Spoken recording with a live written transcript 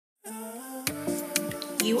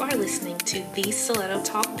You are listening to the Stiletto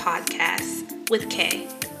Talk podcast with Kay.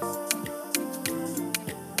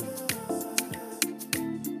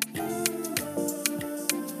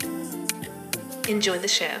 Enjoy the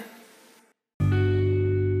show.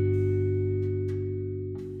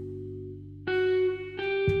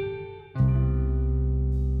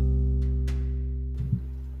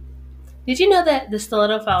 Did you know that the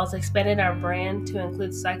Stiletto Files expanded our brand to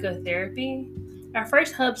include psychotherapy? Our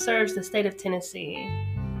first hub serves the state of Tennessee.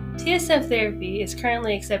 TSF Therapy is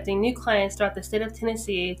currently accepting new clients throughout the state of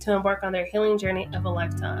Tennessee to embark on their healing journey of a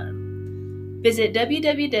lifetime. Visit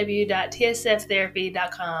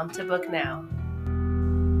www.tsftherapy.com to book now.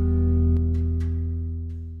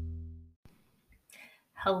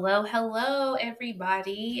 Hello,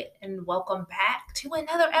 everybody, and welcome back to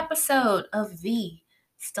another episode of the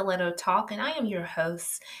Stiletto Talk. And I am your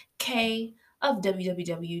host, Kay of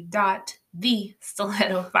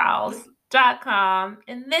www.thestilettofiles.com.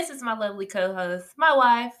 And this is my lovely co-host, my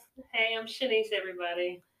wife. Hey, I'm Shanice,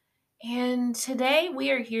 everybody. And today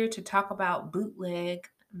we are here to talk about bootleg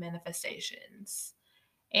manifestations.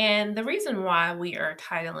 And the reason why we are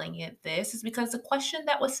titling it this is because the question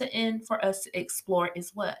that was sent in for us to explore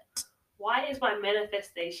is what? Why is my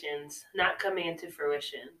manifestations not coming into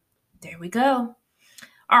fruition? There we go.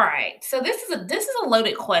 All right. So this is a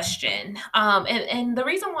loaded question. And the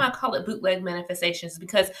reason why I call it bootleg manifestations is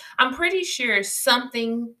because I'm pretty sure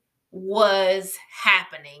something was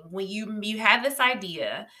happening when you had this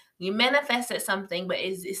idea. You manifested something, but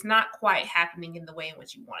it's not quite happening in the way in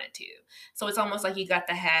which you want it to. So it's almost like you got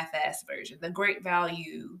the half-ass version, the great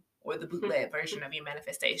value or the bootleg version of your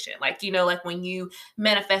manifestation. Like, like when you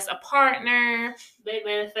manifest a partner. They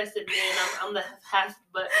manifested me and I'm the half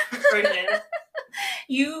but version.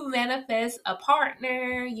 You manifest a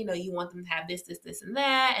partner, you want them to have this, and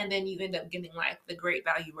that, and then you end up getting like the great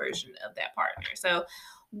value version of that partner. So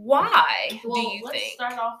why do you think? Let's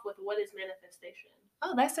start off with what is manifestation.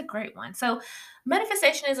 Oh, that's a great one. So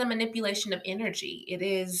manifestation is a manipulation of energy. It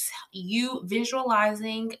is you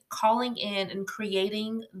visualizing, calling in, and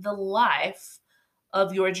creating the life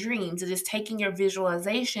of your dreams. It is taking your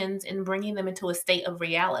visualizations and bringing them into a state of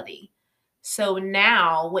reality. So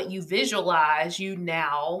now what you visualize, you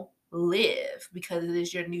now live because it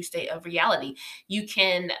is your new state of reality. You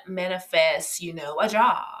can manifest, a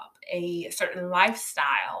job, a certain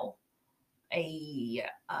lifestyle, a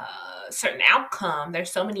certain outcome.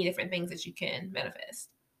 There's so many different things that you can manifest.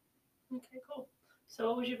 Okay, cool. So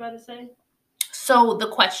what was you about to say? So the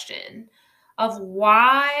question of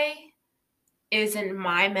why isn't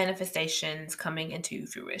my manifestations coming into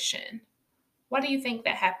fruition? Why do you think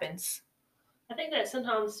that happens? I think that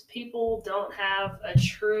sometimes people don't have a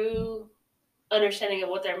true understanding of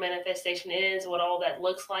what their manifestation is, what all that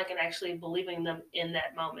looks like, and actually believing them in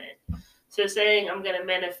that moment. So saying I'm going to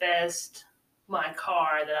manifest my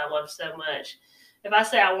car that I love so much. If I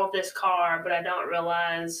say I want this car, but I don't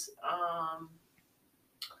realize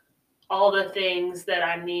all the things that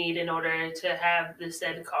I need in order to have the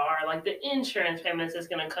said car, like the insurance payments is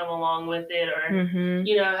going to come along with it, or,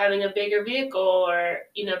 having a bigger vehicle, or,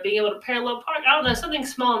 being able to parallel park. I don't know, something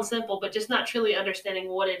small and simple, but just not truly understanding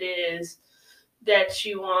what it is that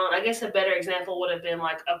you want. I guess a better example would have been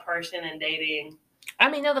like a person and dating. I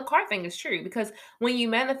mean, no, the car thing is true because when you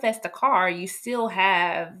manifest a car, you still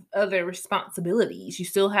have other responsibilities. You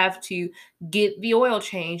still have to get the oil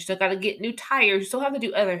changed. You still got to get new tires. You still have to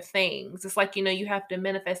do other things. It's like, you have to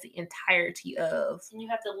manifest the entirety of. And you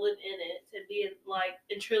have to live in it to be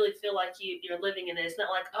and truly feel like you're living in it. It's not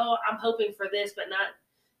like, oh, I'm hoping for this, but not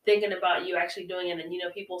thinking about you actually doing it. And,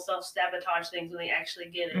 people self-sabotage things when they actually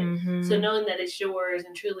get it. Mm-hmm. So knowing that it's yours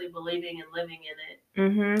and truly believing and living in it.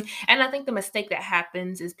 Mm-hmm. And I think the mistake that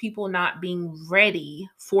happens is people not being ready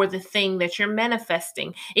for the thing that you're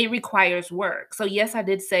manifesting. It requires work. So yes, I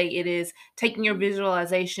did say it is taking your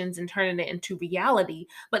visualizations and turning it into reality,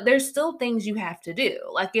 but there's still things you have to do.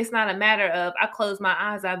 Like it's not a matter of I close my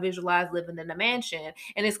eyes, I visualize living in a mansion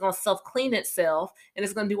and it's going to self-clean itself and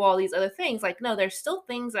it's going to do all these other things. Like, no, there's still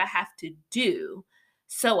things that I have to do.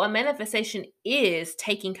 So a manifestation is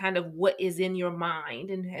taking kind of what is in your mind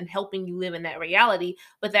and helping you live in that reality,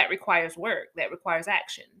 but that requires work, that requires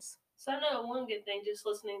actions. So I know one good thing, just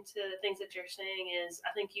listening to the things that you're saying is,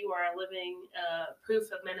 I think you are a living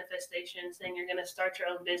proof of manifestation, saying you're going to start your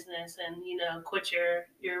own business and, quit your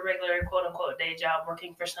regular quote unquote day job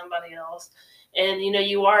working for somebody else. And,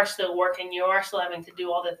 you are still working, you are still having to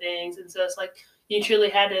do all the things. And so it's like, you truly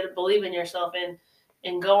had to believe in yourself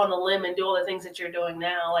and go on the limb and do all the things that you're doing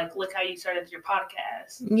now. Like, look how you started your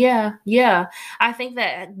podcast. Yeah. I think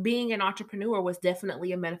that being an entrepreneur was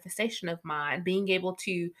definitely a manifestation of mine. Being able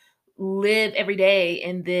to live every day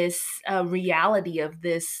in this reality of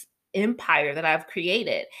this empire that I've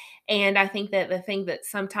created. And I think that the thing that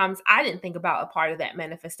sometimes I didn't think about a part of that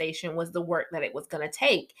manifestation was the work that it was going to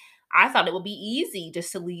take. I thought it would be easy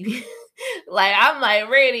just to leave. Like, I'm like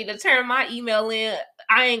ready to turn my email in.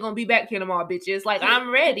 I ain't going to be back here tomorrow, bitches. Like, I'm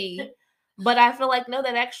ready. But I feel like, no,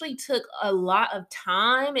 that actually took a lot of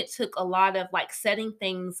time. It took a lot of like setting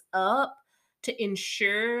things up to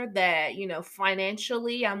ensure that,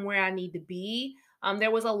 financially I'm where I need to be.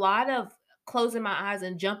 There was a lot of closing my eyes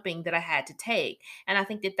and jumping that I had to take. And I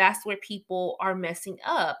think that that's where people are messing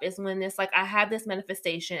up, is when it's like, I have this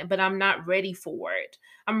manifestation, but I'm not ready for it.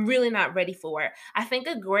 I'm really not ready for it. I think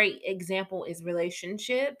a great example is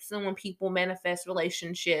relationships. And when people manifest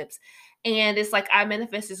relationships, and it's like, I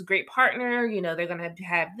manifest this great partner, they're going to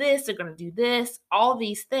have this, they're going to do this, all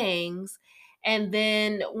these things. And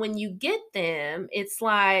then when you get them, it's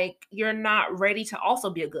like you're not ready to also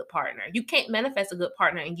be a good partner. You can't manifest a good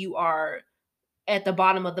partner and you are at the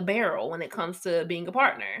bottom of the barrel when it comes to being a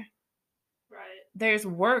partner. Right. There's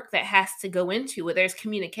work that has to go into it. There's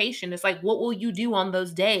communication. It's like, what will you do on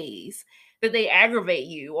those days that they aggravate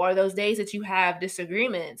you, or those days that you have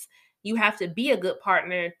disagreements? You have to be a good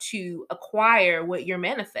partner to acquire what you're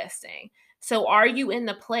manifesting. So are you in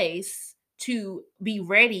the place to be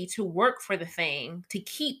ready to work for the thing, to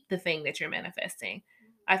keep the thing that you're manifesting?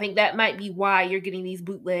 I think that might be why you're getting these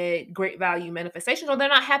bootleg great value manifestations, or they're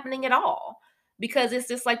not happening at all. Because it's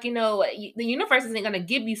just like, the universe isn't going to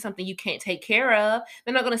give you something you can't take care of.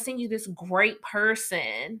 They're not going to send you this great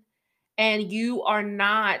person and you are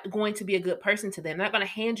not going to be a good person to them. They're not going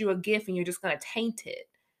to hand you a gift and you're just going to taint it.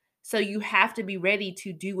 So you have to be ready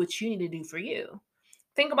to do what you need to do for you.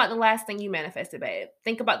 Think about the last thing you manifested, babe.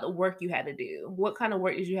 Think about the work you had to do. What kind of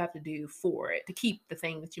work did you have to do for it to keep the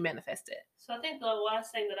thing that you manifested? So I think the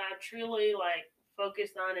last thing that I truly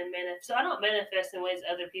focused on and manifest. So I don't manifest in ways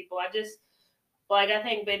other people. I just I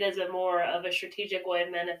think beta is a more of a strategic way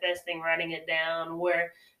of manifesting, writing it down,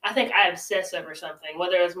 where I think I obsess over something,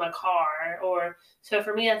 whether it's my car or so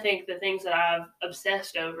for me, I think the things that I've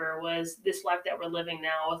obsessed over was this life that we're living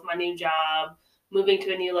now with my new job, moving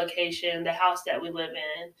to a new location, the house that we live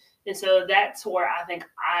in. And so that's where I think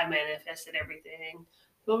I manifested everything.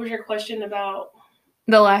 What was your question about?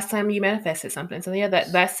 The last time you manifested something. So yeah,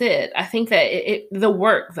 that's it. I think that the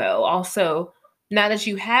work though, also, now that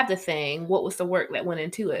you have the thing, what was the work that went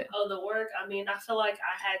into it? Oh, the work. I mean, I feel like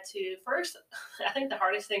I had to first. I think the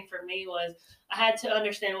hardest thing for me was I had to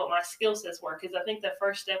understand what my skill sets were, because I think the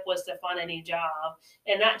first step was to find a new job,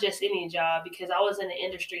 and not just any job, because I was in an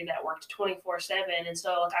industry that worked 24/7, and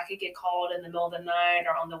so I could get called in the middle of the night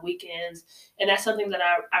or on the weekends, and that's something that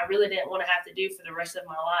I really didn't want to have to do for the rest of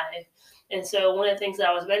my life. And so one of the things that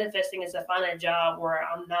I was manifesting is to find a job where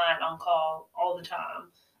I'm not on call all the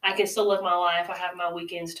time. I can still live my life. I have my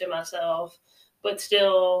weekends to myself, but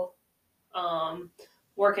still um,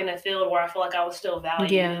 work in a field where I feel like I was still valued.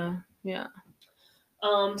 Yeah, yeah.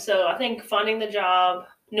 So I think finding the job,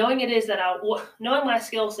 knowing it is that knowing my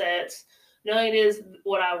skill sets, knowing it is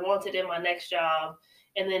what I wanted in my next job,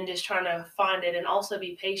 and then just trying to find it and also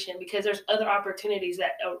be patient, because there's other opportunities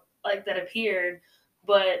that appeared,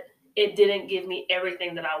 but it didn't give me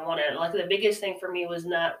everything that I wanted. Like the biggest thing for me was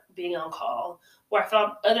not being on call, where I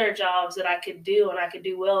found other jobs that I could do and I could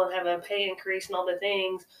do well and have a pay increase and all the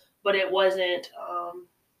things, but it wasn't.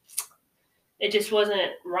 It just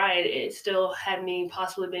wasn't right. It still had me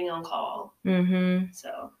possibly being on call. Mm-hmm.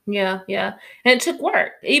 So yeah, and it took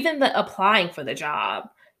work. Even the applying for the job,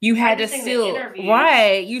 you had to practicing the still interviews.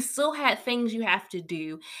 right. You still had things you have to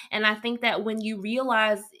do, and I think that when you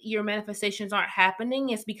realize your manifestations aren't happening,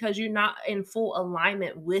 it's because you're not in full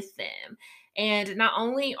alignment with them. And not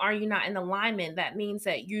only are you not in alignment, that means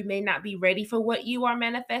that you may not be ready for what you are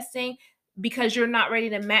manifesting because you're not ready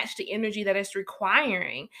to match the energy that it's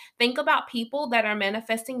requiring. Think about people that are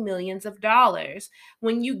manifesting millions of dollars.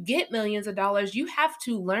 When you get millions of dollars, you have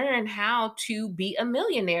to learn how to be a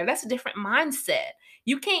millionaire. That's a different mindset.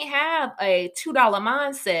 You can't have a $2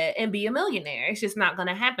 mindset and be a millionaire. It's just not going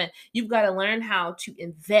to happen. You've got to learn how to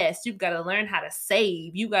invest. You've got to learn how to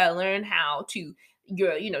save. You've got to learn how to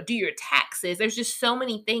do your taxes. There's just so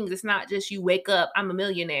many things. It's not just you wake up, I'm a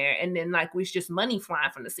millionaire, and then like it's just money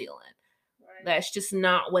flying from the ceiling. Right. That's just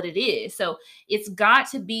not what it is. So it's got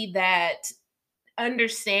to be that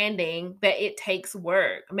understanding that it takes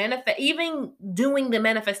work. Even doing the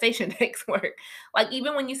manifestation takes work. Like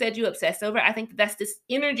even when you said you obsess over it, I think that's this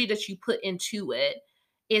energy that you put into it.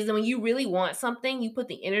 Is when you really want something, you put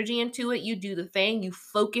the energy into it, you do the thing, you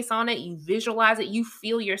focus on it, you visualize it, you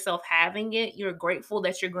feel yourself having it, you're grateful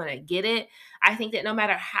that you're going to get it. I think that no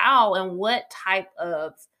matter how and what type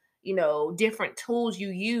of different tools you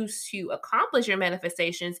use to accomplish your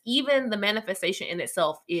manifestations, even the manifestation in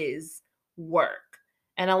itself is work.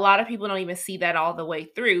 And a lot of people don't even see that all the way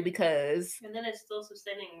through because And then it's still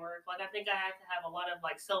sustaining work. Like I think I have to have a lot of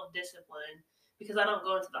like self discipline because I don't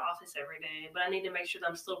go into the office every day, but I need to make sure that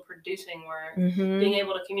I'm still producing work, being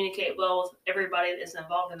able to communicate well with everybody that's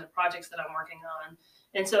involved in the projects that I'm working on.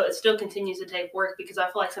 And so it still continues to take work because I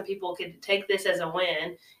feel like some people could take this as a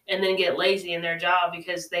win and then get lazy in their job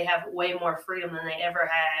because they have way more freedom than they ever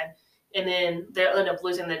had. And then they'll end up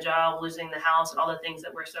losing the job, losing the house, and all the things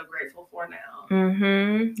that we're so grateful for now.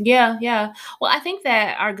 Yeah, yeah. Well, I think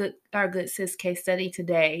that our good sis case study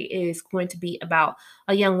today is going to be about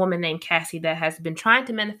a young woman named Cassie that has been trying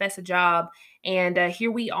to manifest a job, and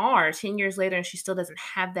here we are, 10 years later, and she still doesn't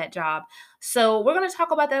have that job. So we're going to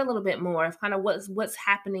talk about that a little bit more, of kind of what's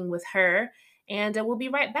happening with her, and we'll be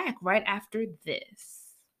right back right after this.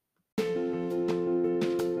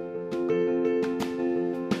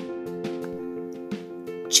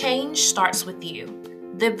 Change starts with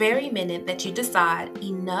you. The very minute that you decide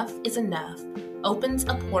enough is enough opens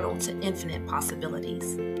a portal to infinite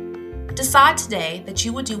possibilities. Decide today that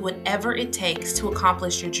you will do whatever it takes to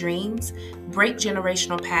accomplish your dreams, break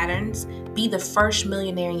generational patterns, be the first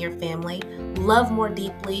millionaire in your family, love more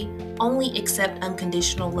deeply, only accept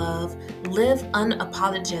unconditional love, live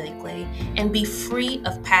unapologetically, and be free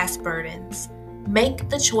of past burdens. Make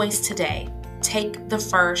the choice today. Take the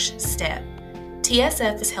first step.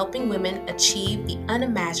 TSF is helping women achieve the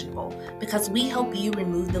unimaginable because we help you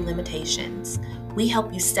remove the limitations. We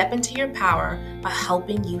help you step into your power by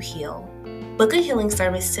helping you heal. Book a healing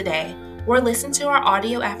service today or listen to our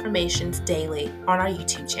audio affirmations daily on our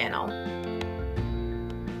YouTube channel.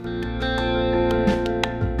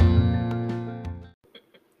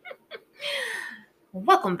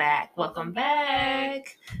 Welcome back.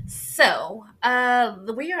 So,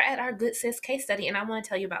 we are at our good sis case study, and I want to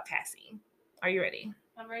tell you about Cassie. Are you ready?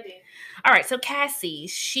 I'm ready. All right, so Cassie,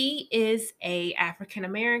 she is a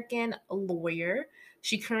African-American lawyer.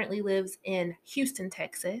 She currently lives in Houston,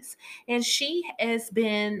 Texas, and she's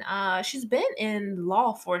been in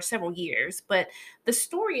law for several years. But the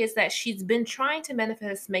story is that she's been trying to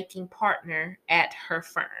manifest making partner at her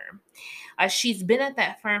firm. She's been at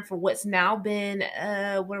that firm for what's now been,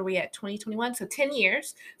 what are we at, 2021? So 10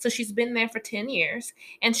 years. So she's been there for 10 years,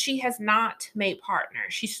 and she has not made partner.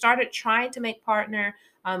 She started trying to make partner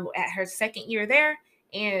at her second year there,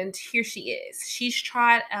 and here she is. She's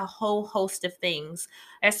tried a whole host of things.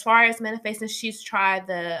 As far as manifesting, she's tried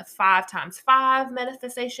the 5x5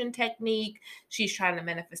 manifestation technique. She's tried the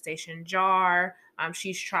manifestation jar.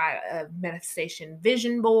 She's tried manifestation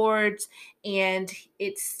vision boards, and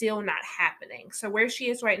it's still not happening. So where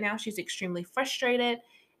she is right now, she's extremely frustrated,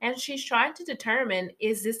 and she's trying to determine,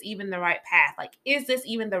 is this even the right path? Like, is this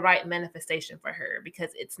even the right manifestation for her?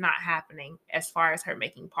 Because it's not happening as far as her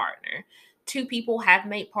making partner. Two people have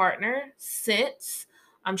made partner since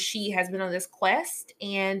she has been on this quest,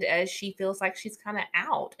 and she feels like she's kind of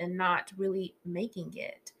out and not really making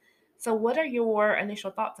it. So what are your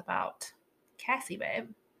initial thoughts about Cassie, babe?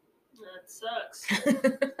 That sucks.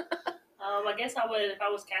 I guess I would, if I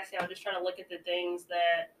was Cassie, I would just try to look at the things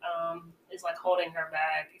that is like holding her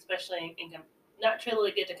back, especially not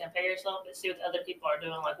truly get to compare yourself, but see what other people are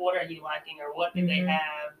doing. Like, what are you liking, or what do they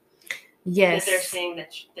have Yes. that they're seeing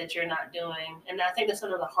that you're not doing? And I think that's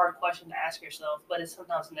another hard question to ask yourself, but it's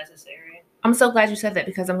sometimes necessary. I'm so glad you said that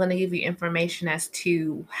because I'm going to give you information as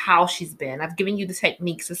to how she's been. I've given you the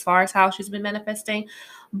techniques as far as how she's been manifesting,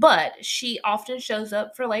 but she often shows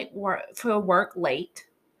up for work late.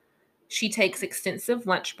 She takes extensive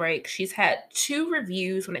lunch breaks. She's had 2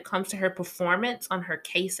 reviews when it comes to her performance on her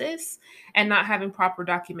cases and not having proper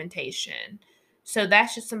documentation. So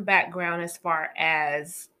that's just some background as far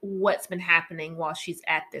as what's been happening while she's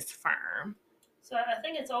at this firm. So I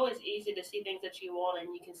think it's always easy to see things that you want,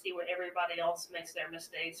 and you can see where everybody else makes their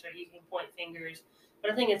mistakes, or you can point fingers.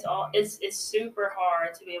 But I think it's super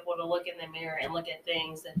hard to be able to look in the mirror and look at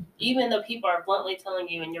things that, even though people are bluntly telling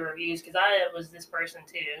you in your reviews, because I was this person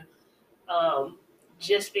too.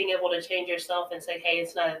 Just being able to change yourself and say, hey,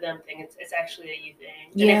 it's not a them thing, it's actually a you thing.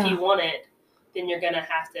 Yeah. And if you want it, then you're gonna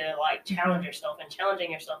have to like challenge yourself, and challenging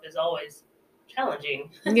yourself is always challenging.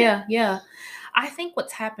 Yeah. I think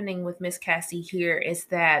what's happening with Miss Cassie here is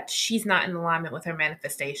that she's not in alignment with her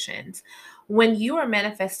manifestations. When you are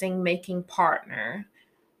manifesting making partner,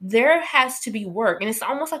 there has to be work. And it's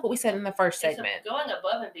almost like what we said in the first segment. It's going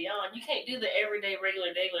above and beyond. You can't do the everyday,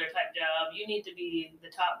 regular type job. You need to be the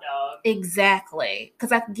top dog. Exactly.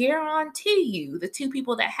 Because I guarantee you, the 2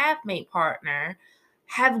 people that have made partner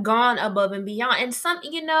have gone above and beyond. And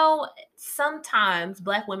sometimes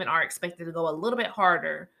Black women are expected to go a little bit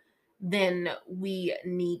harder than we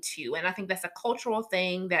need to. And I think that's a cultural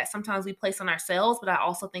thing that sometimes we place on ourselves, but I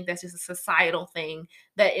also think that's just a societal thing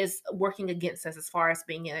that is working against us as far as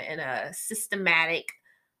being in a systematic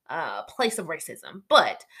place of racism.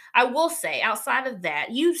 But I will say, outside of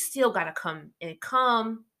that, you still got to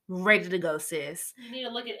come ready to go, sis. You need to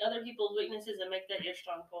look at other people's weaknesses and make that your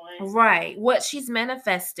strong point. Right. What she's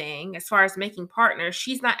manifesting as far as making partners,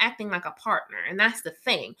 she's not acting like a partner. And that's the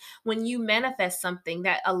thing. When you manifest something,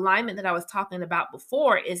 that alignment that I was talking about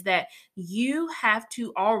before is that you have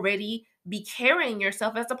to already be carrying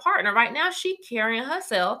yourself as a partner. Right now, she's carrying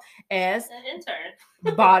herself as An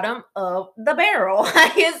intern. bottom of the barrel.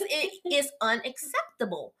 It is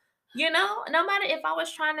unacceptable. No matter if I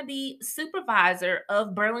was trying to be supervisor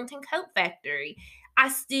of Burlington Coat Factory, I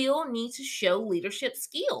still need to show leadership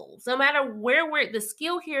skills. No matter where the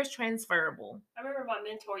skill here is transferable. I remember my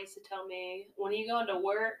mentor used to tell me, when you go into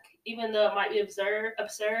work, even though it might be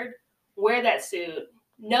absurd, wear that suit.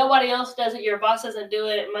 Nobody else does it. Your boss doesn't do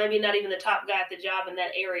it. Maybe not even the top guy at the job in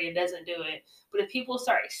that area doesn't do it. But if people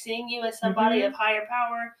start seeing you as somebody of higher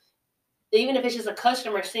power, even if it's just a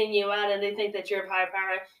customer seeing you out and they think that you're of higher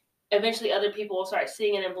power, eventually other people will start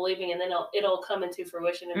seeing it and believing, and then it'll come into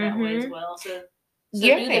fruition in that way as well. So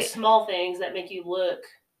do the small things that make you look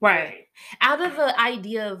right. great. Out of the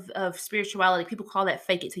idea of spirituality, people call that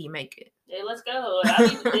fake it till you make it. Hey, let's go.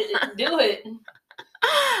 Do it.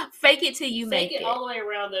 Fake it till you make it. Fake it all the way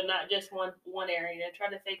around, though, not just one area. Try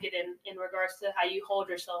to fake it in regards to how you hold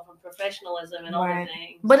yourself and professionalism and all the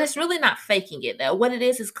things. But it's really not faking it, though. What it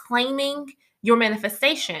is claiming your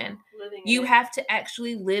manifestation. You have to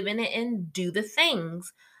actually live in it and do the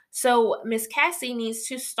things. So Miss Cassie needs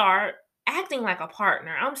to start acting like a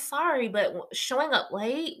partner. I'm sorry, but showing up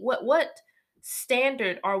late, what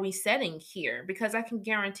standard are we setting here? Because I can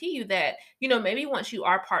guarantee you that, maybe once you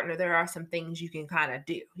are partner, there are some things you can kind of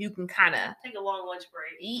do. You can kind of take a long lunch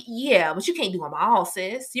break. Yeah, but you can't do them all,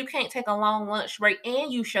 sis. You can't take a long lunch break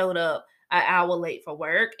and you showed up an hour late for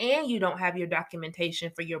work and you don't have your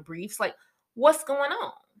documentation for your briefs. Like, what's going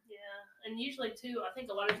on? Yeah, and usually too, I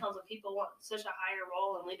think a lot of times when people want such a higher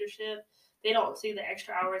role in leadership, they don't see the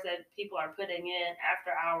extra hours that people are putting in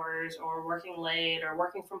after hours or working late or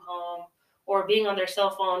working from home or being on their cell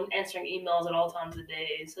phone answering emails at all times of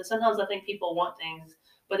day. So sometimes I think people want things,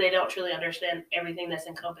 but they don't truly understand everything that's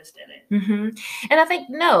encompassed in it. And I think,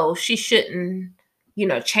 no, she shouldn't,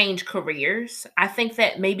 change careers. I think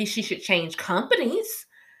that maybe she should change companies.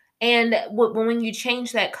 And when you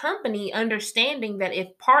change that company, understanding that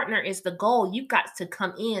if partner is the goal, you got to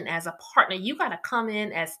come in as a partner. You got to come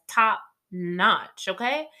in as top notch,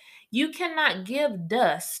 okay? You cannot give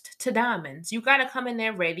dust to diamonds. You got to come in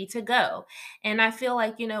there ready to go. And I feel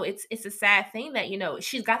like, it's a sad thing that,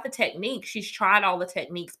 she's got the technique. She's tried all the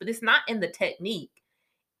techniques, but it's not in the technique.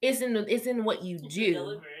 It's in what you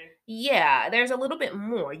do. Yeah, there's a little bit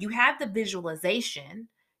more. You have the visualization.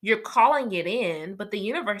 You're calling it in, but the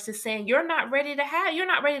universe is saying you're not ready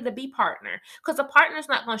to be partner. Because a partner's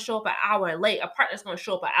not going to show up an hour late. A partner's going to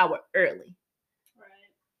show up an hour early.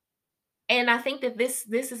 And I think that this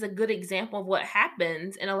is a good example of what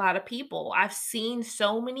happens in a lot of people. I've seen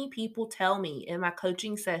so many people tell me in my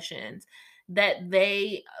coaching sessions that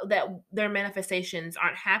their manifestations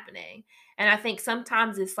aren't happening. And I think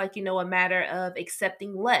sometimes it's like, a matter of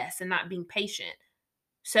accepting less and not being patient.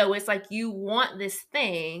 So it's like you want this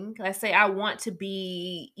thing. Let's say I want to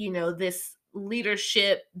be, this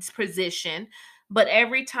leadership position, but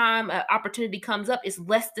every time an opportunity comes up, it's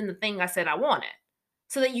less than the thing I said I wanted.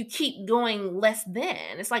 So then you keep going less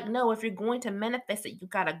than. It's like, no, if you're going to manifest it, you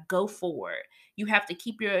got to go for it. You have to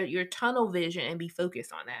keep your tunnel vision and be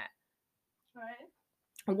focused on that.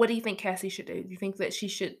 Right. What do you think Cassie should do? Do you think that she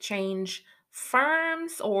should change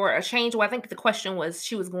firms or change? Well, I think the question was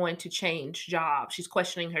she was going to change jobs. She's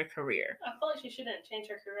questioning her career. I feel like she shouldn't change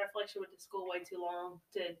her career. I feel like she went to school way too long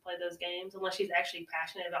to play those games unless she's actually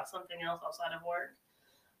passionate about something else outside of work.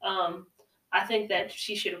 I think that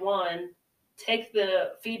she should, take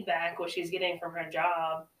the feedback what she's getting from her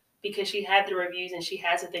job because she had the reviews and she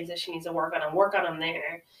has the things that she needs to work on them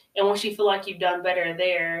there. And once you feel like you've done better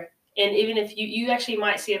there, and even if you actually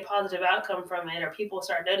might see a positive outcome from it or people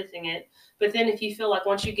start noticing it, but then if you feel like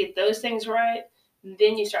once you get those things right,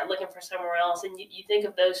 then you start looking for somewhere else and you think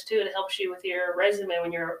of those too. It helps you with your resume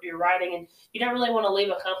when you're writing, and you don't really want to leave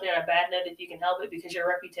a company on a bad note if you can help it because your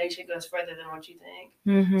reputation goes further than what you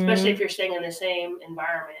think, especially if you're staying in the same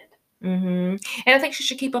environment. And I think she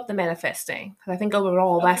should keep up the manifesting. I think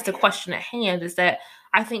overall, that's the question at hand, is that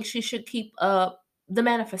I think she should keep up the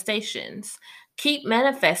manifestations. keep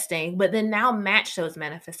manifesting, but then now match those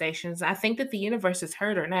manifestations. I think that the universe has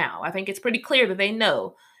heard her now. I think it's pretty clear that they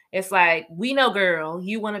know. It's like, we know, girl,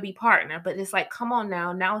 you want to be partner, but it's like, come on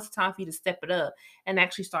now. Now it's time for you to step it up and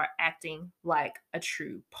actually start acting like a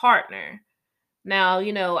true partner. Now,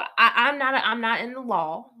 I'm not in the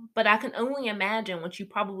law, but I can only imagine what you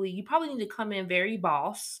probably need to come in very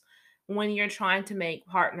boss when you're trying to make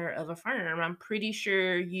partner of a firm. I'm pretty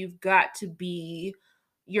sure you've got to be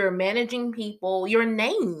you're managing people, your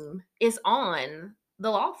name is on the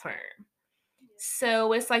law firm.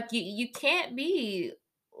 So it's like you can't be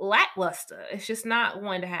lackluster. It's just not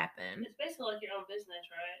going to happen. It's basically like your own business,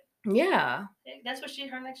 right? Yeah. That's what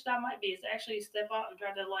her next job might be, is to actually step out and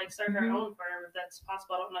try to like start her Hmm. own firm if that's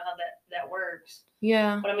possible. I don't know how that works.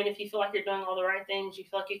 Yeah. But I mean, if you feel like you're doing all the right things, you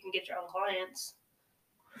feel like you can get your own clients,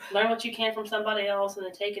 learn what you can from somebody else, and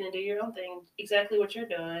then take it and do your own thing. Exactly what you're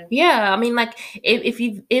doing. Yeah, I mean, like,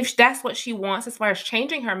 if that's what she wants as far as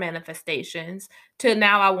changing her manifestations to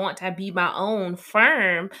now I want to be my own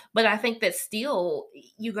firm, but I think that still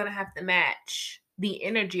you're gonna have to match the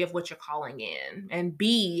energy of what you're calling in and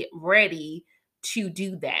be ready to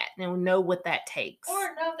do that and know what that takes.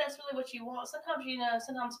 Or know if that's really what you want. Sometimes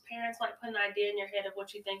parents like put an idea in your head of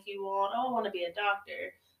what you think you want. Oh, I want to be a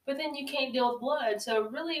doctor. But then you can't deal with blood. So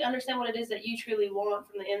really understand what it is that you truly want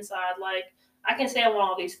from the inside. Like, I can say I want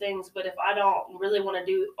all these things, but if I don't really want to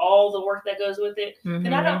do all the work that goes with it,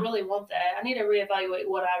 then I don't really want that. I need to reevaluate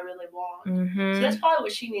what I really want. So that's probably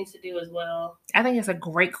what she needs to do as well. I think it's a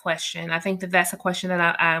great question. I think that that's a question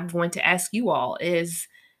that I'm going to ask you all is,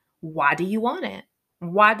 why do you want it?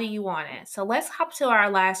 Why do you want it? So let's hop to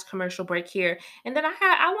our last commercial break here. And then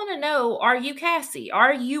I want to know, are you Cassie?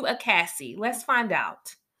 Are you a Cassie? Let's find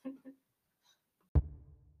out.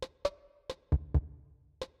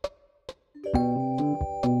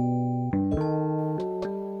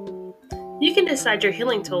 You can decide your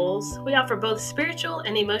healing tools. We offer both spiritual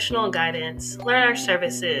and emotional guidance. Learn our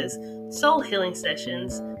services: soul healing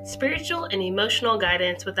sessions, spiritual and emotional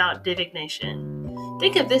guidance without divination.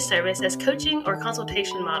 Think of this service as coaching or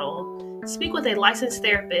consultation model. Speak with a licensed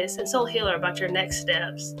therapist and soul healer about your next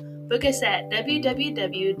steps. Book us at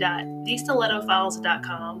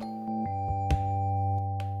www.thestilettofiles.com.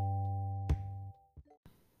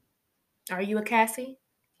 Are you a Cassie?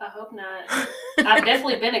 I hope not. I've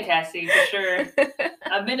definitely been a Cassie, for sure.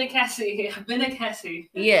 I've been a Cassie.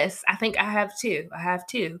 Yes, I think I have too. How have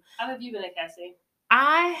you been a Cassie?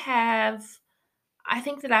 I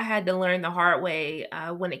think that I had to learn the hard way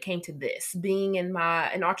when it came to this, being an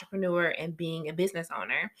entrepreneur and being a business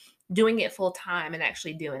owner, doing it full time and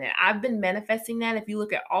actually doing it. I've been manifesting that. If you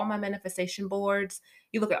look at all my manifestation boards,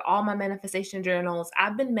 you look at all my manifestation journals,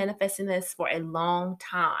 I've been manifesting this for a long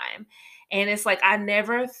time. And it's like I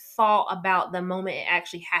never thought about the moment it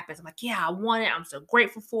actually happens. I'm like, yeah, I want it. I'm so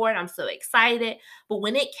grateful for it. I'm so excited. But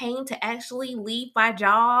when it came to actually leave my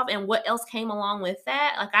job and what else came along with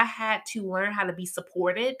that, like I had to learn how to be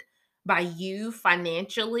supported by you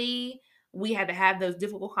financially. We had to have those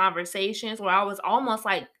difficult conversations where I was almost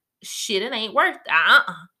like, shit, it ain't worth it.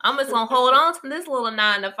 I'm just gonna hold on to this little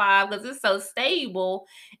 9 to 5 because it's so stable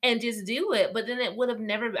and just do it. But then I would have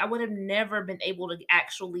never been able to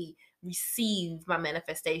actually receive my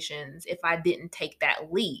manifestations if I didn't take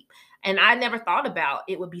that leap. And I never thought about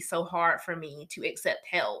it would be so hard for me to accept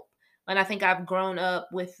help. And I think I've grown up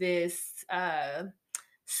with this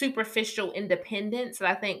superficial independence that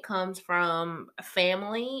I think comes from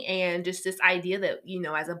family and just this idea that,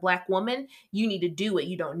 as a Black woman, you need to do it.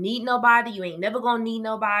 You don't need nobody. You ain't never gonna need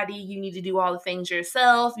nobody. You need to do all the things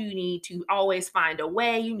yourself. You need to always find a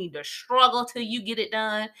way. You need to struggle till you get it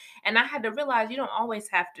done. And I had to realize you don't always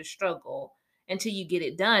have to struggle until you get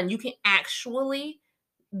it done. You can actually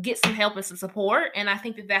get some help and some support. And I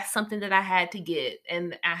think that that's something that I had to get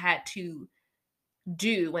and I had to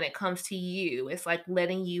do when it comes to you. It's like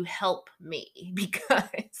letting you help me because,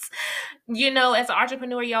 as an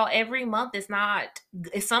entrepreneur, y'all, every month is not,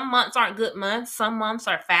 some months aren't good months. Some months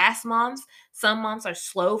are fast months. Some months are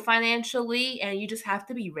slow financially. And you just have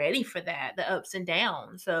to be ready for that, the ups and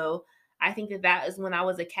downs. So I think that is when I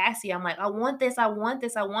was a Cassie. I'm like, I want this. I want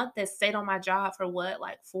this. I want this. Stayed on my job for what,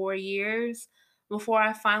 like 4 years before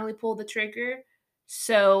I finally pulled the trigger.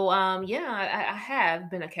 So, yeah, I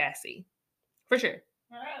have been a Cassie. For sure.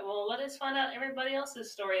 All right, well, let us find out everybody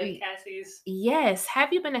else's story of Cassie's. Yes.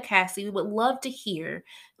 Have you been a Cassie? We would love to hear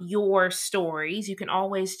your stories. You can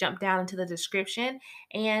always jump down into the description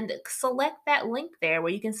and select that link there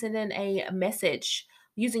where you can send in a message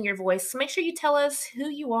using your voice. So make sure you tell us who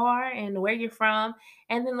you are and where you're from,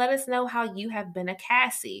 and then let us know how you have been a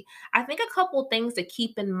Cassie. I think a couple things to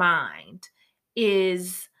keep in mind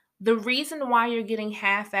is The reason why you're getting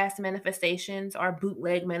half-assed manifestations or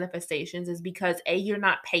bootleg manifestations is because A, you're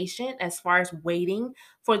not patient as far as waiting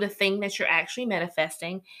for the thing that you're actually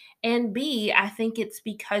manifesting. And B, I think it's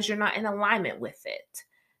because you're not in alignment with it.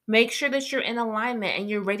 Make sure that you're in alignment and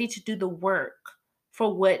you're ready to do the work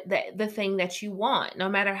for what the thing that you want. No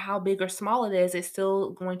matter how big or small it is, it's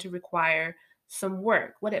still going to require some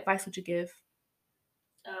work. What advice would you give?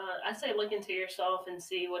 I say look into yourself and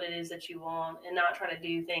see what it is that you want, and not try to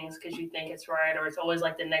do things because you think it's right or it's always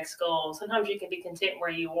like the next goal. Sometimes you can be content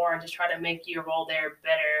where you are and just try to make your role there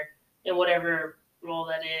better in whatever role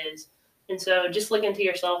that is. And so just look into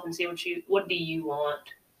yourself and see what do you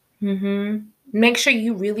want. Make sure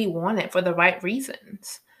you really want it for the right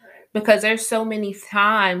reasons. Right. Because there's so many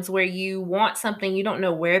times where you want something, you don't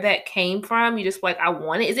know where that came from. You just like, I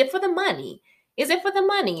want it. Is it for the money? Is it for the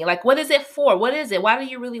money? Like, what is it for? What is it? Why do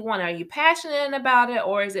you really want it? Are you passionate about it,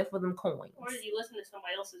 or is it for them coins? Or did you listen to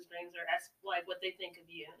somebody else's dreams or ask like what they think of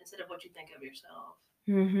you instead of what you think of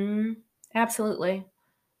yourself? Absolutely.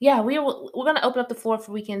 Yeah, we're gonna open up the floor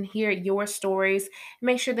so we can hear your stories.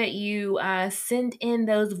 Make sure that you send in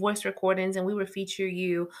those voice recordings, and we will feature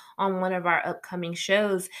you on one of our upcoming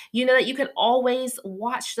shows. You know that you can always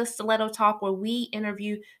watch the Stiletto Talk, where we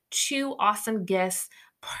interview two awesome guests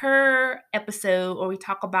per episode, or we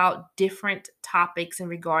talk about different topics in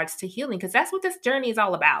regards to healing, because that's what this journey is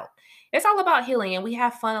all about. It's all about healing, and we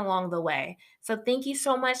have fun along the way. So thank you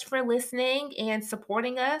so much for listening and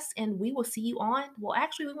supporting us. And we will see you well,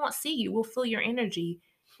 actually, we won't see you. We'll feel your energy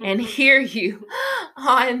and hear you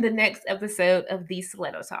on the next episode of the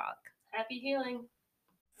Stiletto Talk. Happy healing.